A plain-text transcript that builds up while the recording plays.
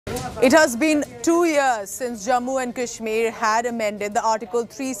It has been 2 years since Jammu and Kashmir had amended the Article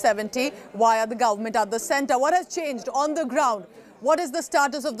 370 via the government at the centre. What has changed on the ground? What is the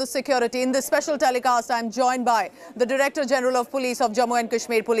status of the security? In this special telecast, I'm joined by the Director General of Police of Jammu and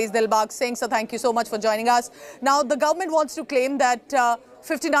Kashmir Police, Dilbag Singh. So thank you so much for joining us. Now, the government wants to claim that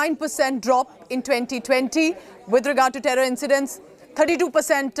 59% drop in 2020 with regard to terror incidents.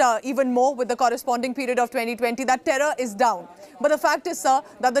 32% even more with the corresponding period of 2020. That terror is down. But the fact is, sir,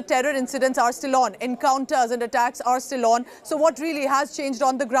 that the terror incidents are still on. Encounters and attacks are still on. So what really has changed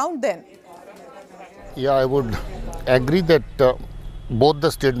on the ground then? Yeah, I would agree that both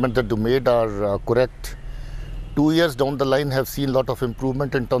the statements that you made are correct. 2 years down the line have seen a lot of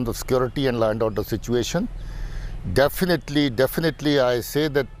improvement in terms of security and law and order situation. Definitely, I say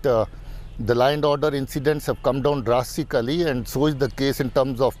that the law and order incidents have come down drastically, and so is the case in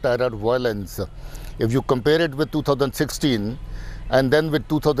terms of terror violence. If you compare it with 2016 and then with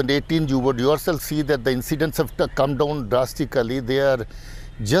 2018, you would yourself see that the incidents have come down drastically. They are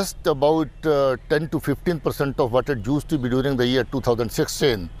just about 10 to 15% of what it used to be during the year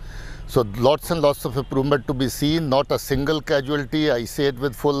 2016. So lots and lots of improvement to be seen, not a single casualty. I say it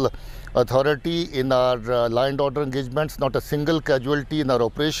with full authority in our law and order engagements, not a single casualty in our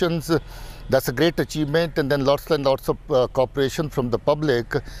operations. That's a great achievement, and then lots and lots of cooperation from the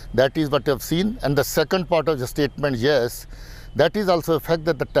public. That is what I've seen. And the second part of the statement, yes, that is also a fact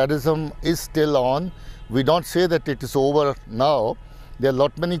that the terrorism is still on. We don't say that it is over now. There are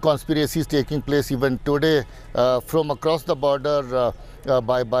many conspiracies taking place even today from across the border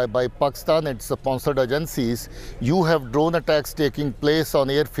by Pakistan and its sponsored agencies. You have drone attacks taking place on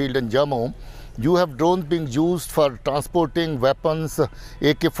airfield in Jammu. You have drones being used for transporting weapons,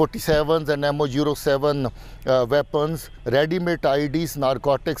 AK-47s and MO-07 weapons, ready-made IEDs,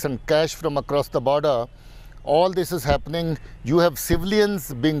 narcotics and cash from across the border. All this is happening. You have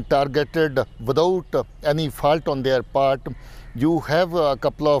civilians being targeted without any fault on their part. You have a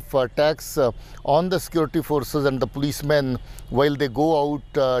couple of attacks on the security forces and the policemen while they go out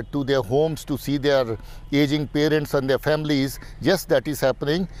to their homes to see their aging parents and their families. Yes, that is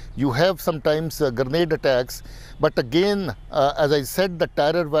happening. You have sometimes grenade attacks. But again, as I said, the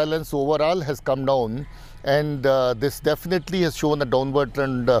terror violence overall has come down. And this definitely has shown a downward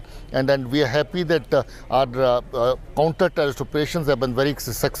trend, and we are happy that our counter-terrorist operations have been very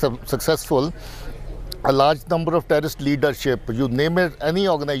successful. A large number of terrorist leadership, you name it, any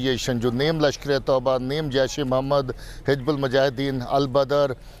organization, you name Lashkar-e-Tauba, name Jaish-e-Mohammed, Hizbul Mujahideen,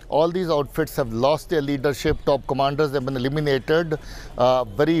 Al-Badr, all these outfits have lost their leadership, top commanders have been eliminated.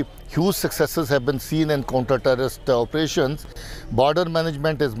 Very huge successes have been seen in counter-terrorist operations. Border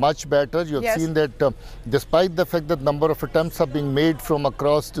management is much better. You have seen that despite the fact that number of attempts are being made from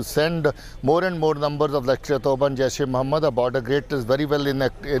across to send more and more numbers of Lashkar-e-Tauba and Jaish-e-Mohammed, the border gate is very well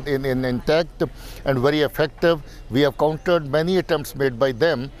intact and very effective. We have countered many attempts made by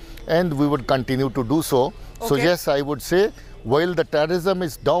them, and we would continue to do so. Okay. So yes, I would say, while the terrorism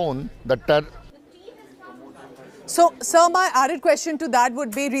is down, So, sir, my added question to that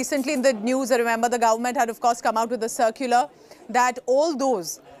would be, recently in the news, I remember the government had, of course, come out with a circular that all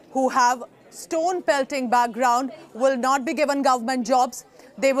those who have stone pelting background will not be given government jobs.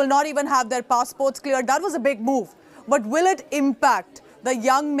 They will not even have their passports cleared. That was a big move. But will it impact the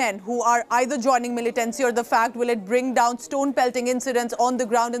young men who are either joining militancy, or the fact, will it bring down stone pelting incidents on the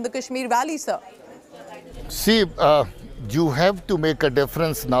ground in the Kashmir Valley, sir? See, you have to make a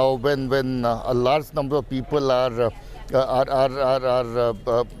difference now when a large number of people are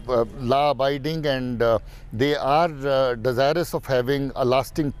law-abiding, and they are desirous of having a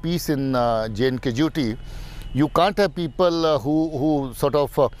lasting peace in J&K duty. You can't have people who sort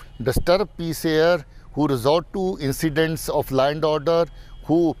of disturb peace here, who resort to incidents of law and order,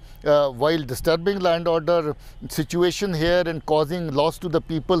 who, while disturbing law and order situation here and causing loss to the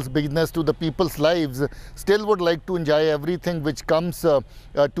people's business, to the people's lives, still would like to enjoy everything which comes to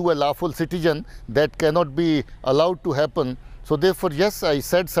a lawful citizen. That cannot be allowed to happen. So therefore, yes, I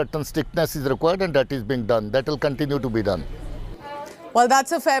said certain strictness is required, and that is being done. That will continue to be done. Well,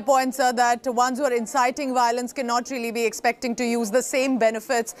 that's a fair point, sir, that ones who are inciting violence cannot really be expecting to use the same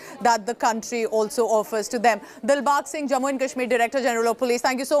benefits that the country also offers to them. Dilbag Singh, Jammu and Kashmir Director General of Police,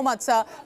 thank you so much, sir.